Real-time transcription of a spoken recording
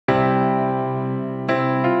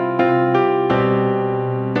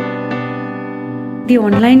the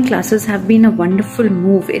online classes have been a wonderful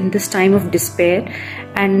move in this time of despair,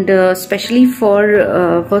 and especially for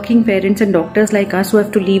working parents and doctors like us who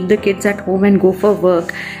have to leave the kids at home and go for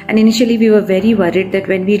work. And initially we were very worried that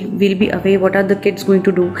when we'll be away, what are the kids going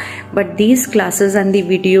to do? But these classes and the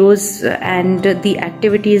videos and the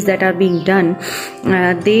activities that are being done,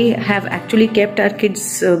 they have actually kept our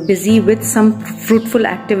kids busy with some fruitful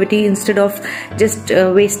activity instead of just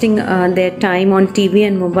wasting their time on TV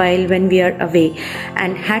and mobile when we are away.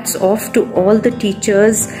 And hats off to all the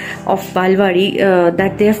teachers of Balwadi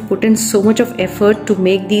that they have put in so much of effort to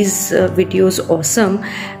make these videos awesome.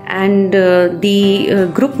 And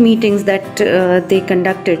the group meetings that they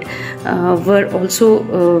conducted were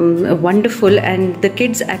also wonderful, and the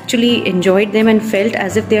kids actually enjoyed them and felt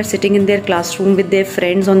as if they are sitting in their classroom with their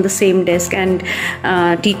friends on the same desk and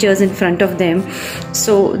teachers in front of them.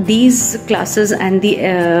 So these classes and the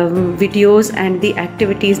videos and the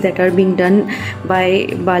activities that are being done by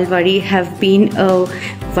Balwadi have been a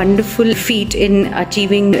wonderful feat in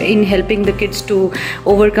helping the kids to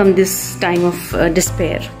overcome this time of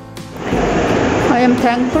despair. I am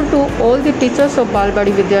thankful to all the teachers of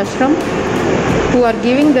BVB Vidyashram who are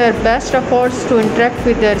giving their best efforts to interact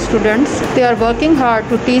with their students. They are working hard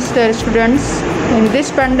to teach their students in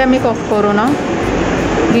this pandemic of Corona.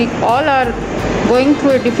 We all are going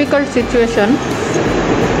through a difficult situation,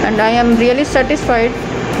 and I am really satisfied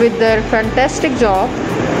with their fantastic job.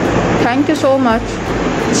 Thank you so much.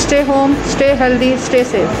 Stay home, stay healthy, stay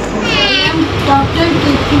safe. I am Dr.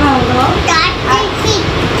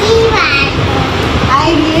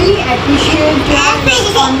 I really appreciate your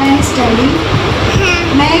online study.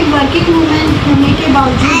 मैं एक working women होने के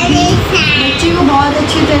बावजूद भी बच्चे को बहुत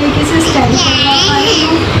अच्छी तरीके से स्टडी करवा पाई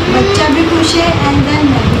हूँ. बच्चा भी खुश है एंड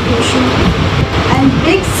देन मैं भी खुश हूँ. And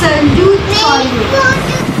big salute for you.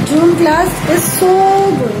 June class is so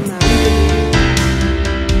good.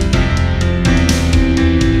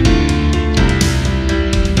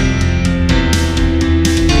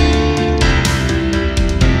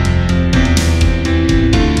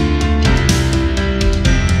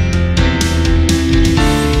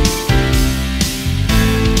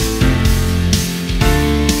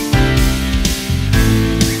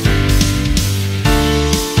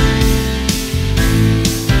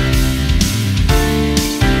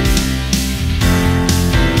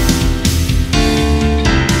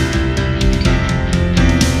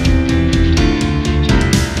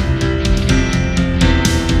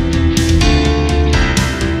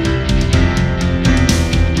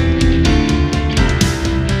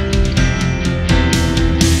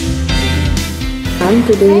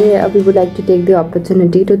 Today we would like to take the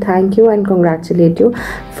opportunity to thank you and congratulate you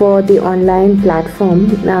for the online platform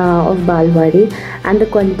of Balwadi and the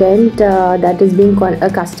content that is being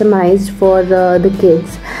customized for the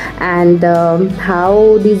kids, and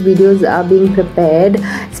how these videos are being prepared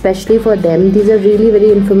especially for them. These are really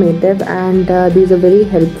very informative, and these are very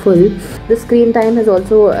helpful. The screen time has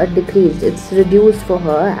also decreased. It's reduced for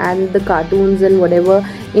her, and the cartoons and whatever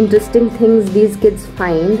interesting things these kids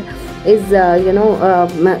find is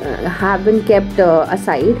have been kept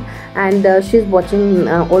aside, and she's watching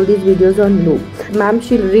all these videos on loop. Ma'am,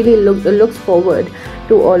 she really looks forward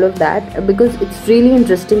to all of that because it's really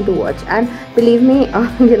interesting to watch. And believe me,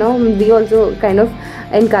 we also kind of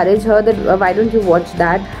encourage her that why don't you watch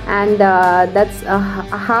that. And that's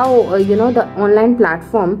how the online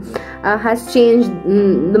platform has changed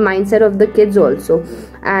the mindset of the kids also,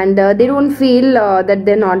 and they don't feel that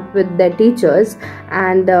they're not with their teachers,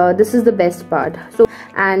 and this is the best part. So,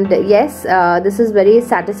 and yes, this is very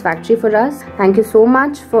satisfactory for us. Thank you so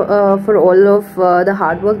much for all of the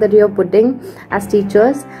hard work that you are putting as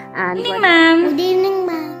teachers. And good evening, ma'am. Good evening,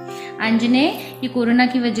 ma'am. अंजने, ये corona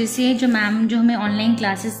की वजह से जो ma'am जो हमें online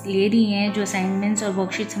classes ले रही हैं, जो असाइनमेंट्स और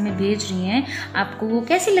वर्कशीट्स हमें भेज रही हैं, आपको वो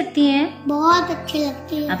कैसी लगती हैं? बहुत अच्छी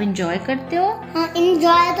लगती है. आप एंजॉय करते हो? हाँ,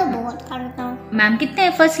 एंजॉय तो बहुत करता हूँ. मैम कितने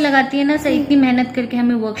एफर्ट्स लगाती है ना सर, इतनी मेहनत करके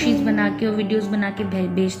हमें वर्कशीट्स बना के और वीडियोस बना के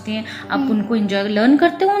भेजते हैं. आप उनको एंजॉय लर्न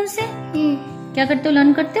करते हो उनसे? क्या करते हो?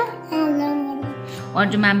 लर्न करते हो? और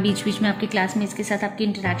जो मैम बीच बीच में आपके क्लास में इसके साथ आपकी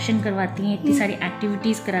इंटरेक्शन करवाती हैं, इतनी सारी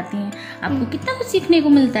एक्टिविटीज कराती हैं, आपको कितना कुछ सीखने को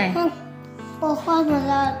मिलता है? बहुत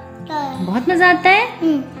मजा आता है. बहुत मजा आता है.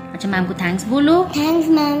 अच्छा, मैम को थैंक्स बोलो. Thanks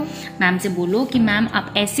ma'am. मैम से बोलो कि मैम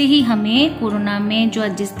आप ऐसे ही हमें कोरोना में जो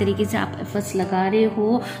जिस तरीके से आप एफर्ट्स लगा रहे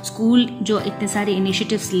हो, स्कूल जो इतने सारे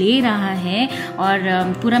इनिशिएटिव्स ले रहा है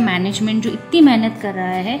और पूरा मैनेजमेंट जो इतनी मेहनत कर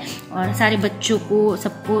रहा है और सारे बच्चों को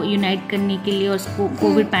सबको यूनाइट करने के लिए और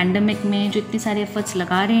कोविड पैंडेमिक में जो इतने सारे एफर्ट्स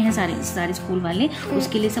लगा रहे हैं सारे स्कूल वाले,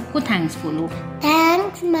 उसके लिए सबको थैंक्स बोलो.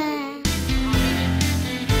 Thanks ma'am.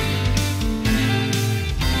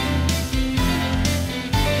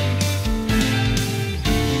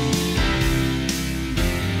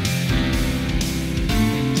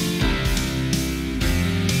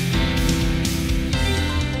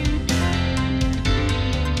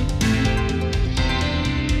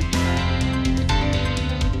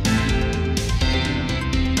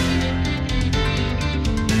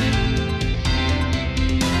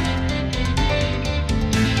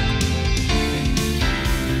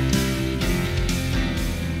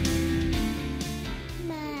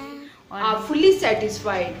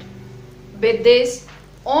 satisfied with this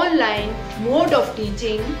online mode of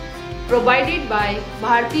teaching provided by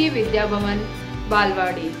BVB Vidyasharam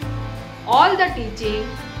Balwadi. All the teaching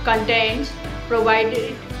contents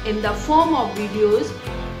provided in the form of videos,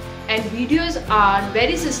 and videos are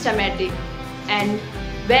very systematic and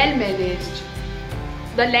well managed.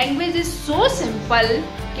 The language is so simple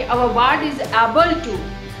that our ward is able to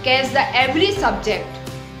catch the every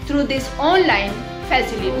subject through this online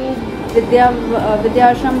facility.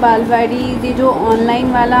 Vidyashram बालवाड़ी ये जो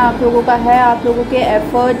online वाला आप लोगों का है, आप लोगों के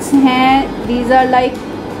एफर्ट्स हैं, these are like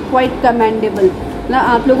quite commendable. मतलब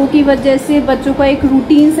आप लोगों की वजह से बच्चों का एक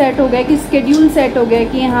रूटीन सेट हो गया, कि स्केड्यूल सेट हो गया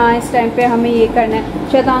कि हाँ इस टाइम पे हमें ये करना है।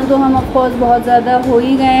 शैतान तो हम ऑफकोर्स बहुत ज़्यादा हो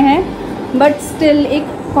ही गए हैं, बट स्टिल एक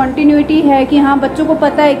कॉन्टीन्यूटी है कि हाँ बच्चों को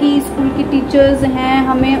पता है कि स्कूल की टीचर्स हैं,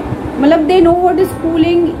 हमें मतलब they know what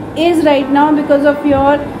schooling is right now because of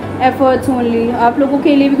your efforts only. आप लोगों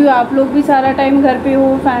के लिए भी, क्योंकि आप लोग भी सारा टाइम घर पे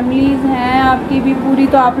हो, फैमिलीज़ हैं आपकी भी पूरी,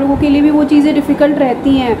 तो आप लोगों के लिए भी वो चीज़ें डिफ़िकल्ट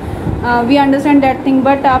रहती हैं। We understand that thing,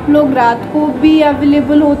 but आप लोग रात को भी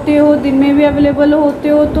अवेलेबल होते हो, दिन में भी अवेलेबल होते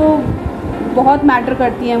हो, तो बहुत मैटर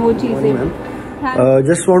करती हैं वो चीज़ें।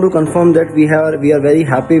 Just want to confirm that we are very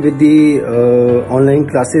happy with the online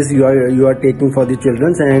classes you are taking for the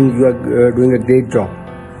children, and you are doing a great job.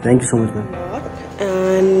 Thank you so much, ma'am.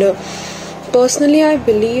 And personally, I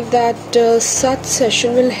believe that such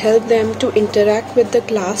session will help them to interact with the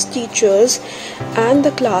class teachers and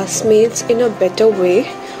the classmates in a better way,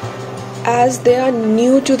 as they are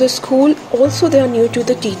new to the school. Also, they are new to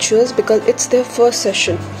the teachers because it's their first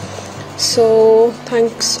session. So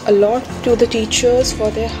thanks a lot to the teachers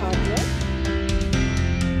for their hard work.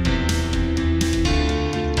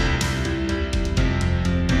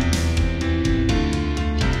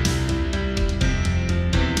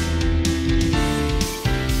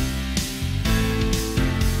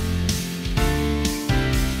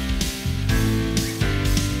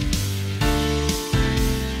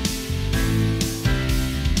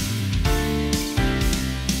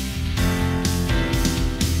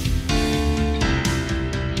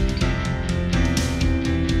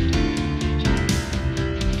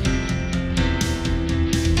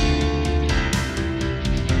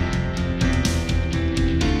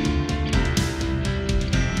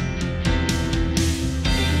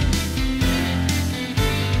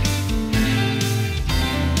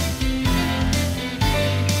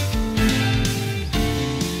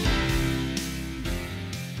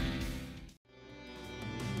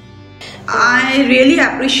 I really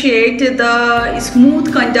appreciate the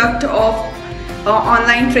smooth conduct of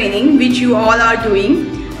online training which you all are doing,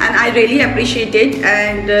 and I really appreciate it.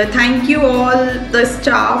 And thank you all the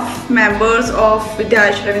staff members of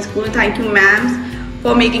Vidyashram School. Thank you ma'ams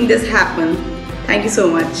for making this happen. Thank you so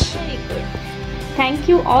much. Very good. Thank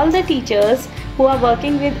you all the teachers who are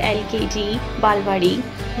working with LKG Balwadi.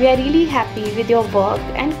 We are really happy with your work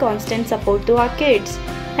and constant support to our kids.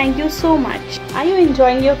 Thank you so much. Are you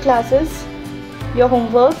enjoying your classes, your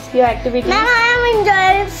homeworks, your activities? Ma'am, I am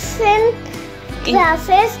enjoying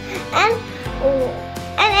classes and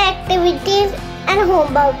activities and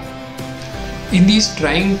homework. In these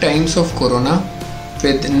trying times of Corona,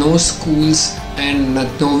 with no schools and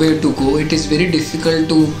nowhere to go, it is very difficult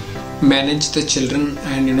to manage the children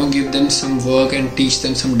and give them some work and teach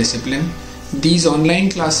them some discipline. These online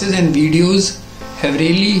classes and videos have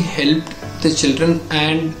really helped the children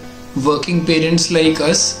and working parents like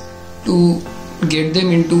us to get them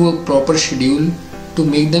into a proper schedule, to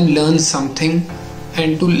make them learn something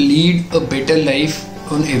and to lead a better life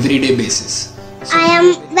on everyday basis. So I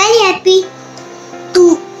am very happy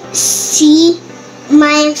to see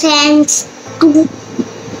my friends, to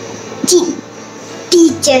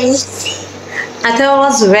teachers. I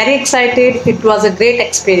was very excited. It was a great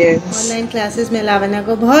experience. Online classes में लावण्या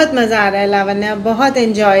को बहुत मज़ा आ रहा है। लावण्या बहुत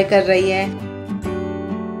enjoy कर रही है।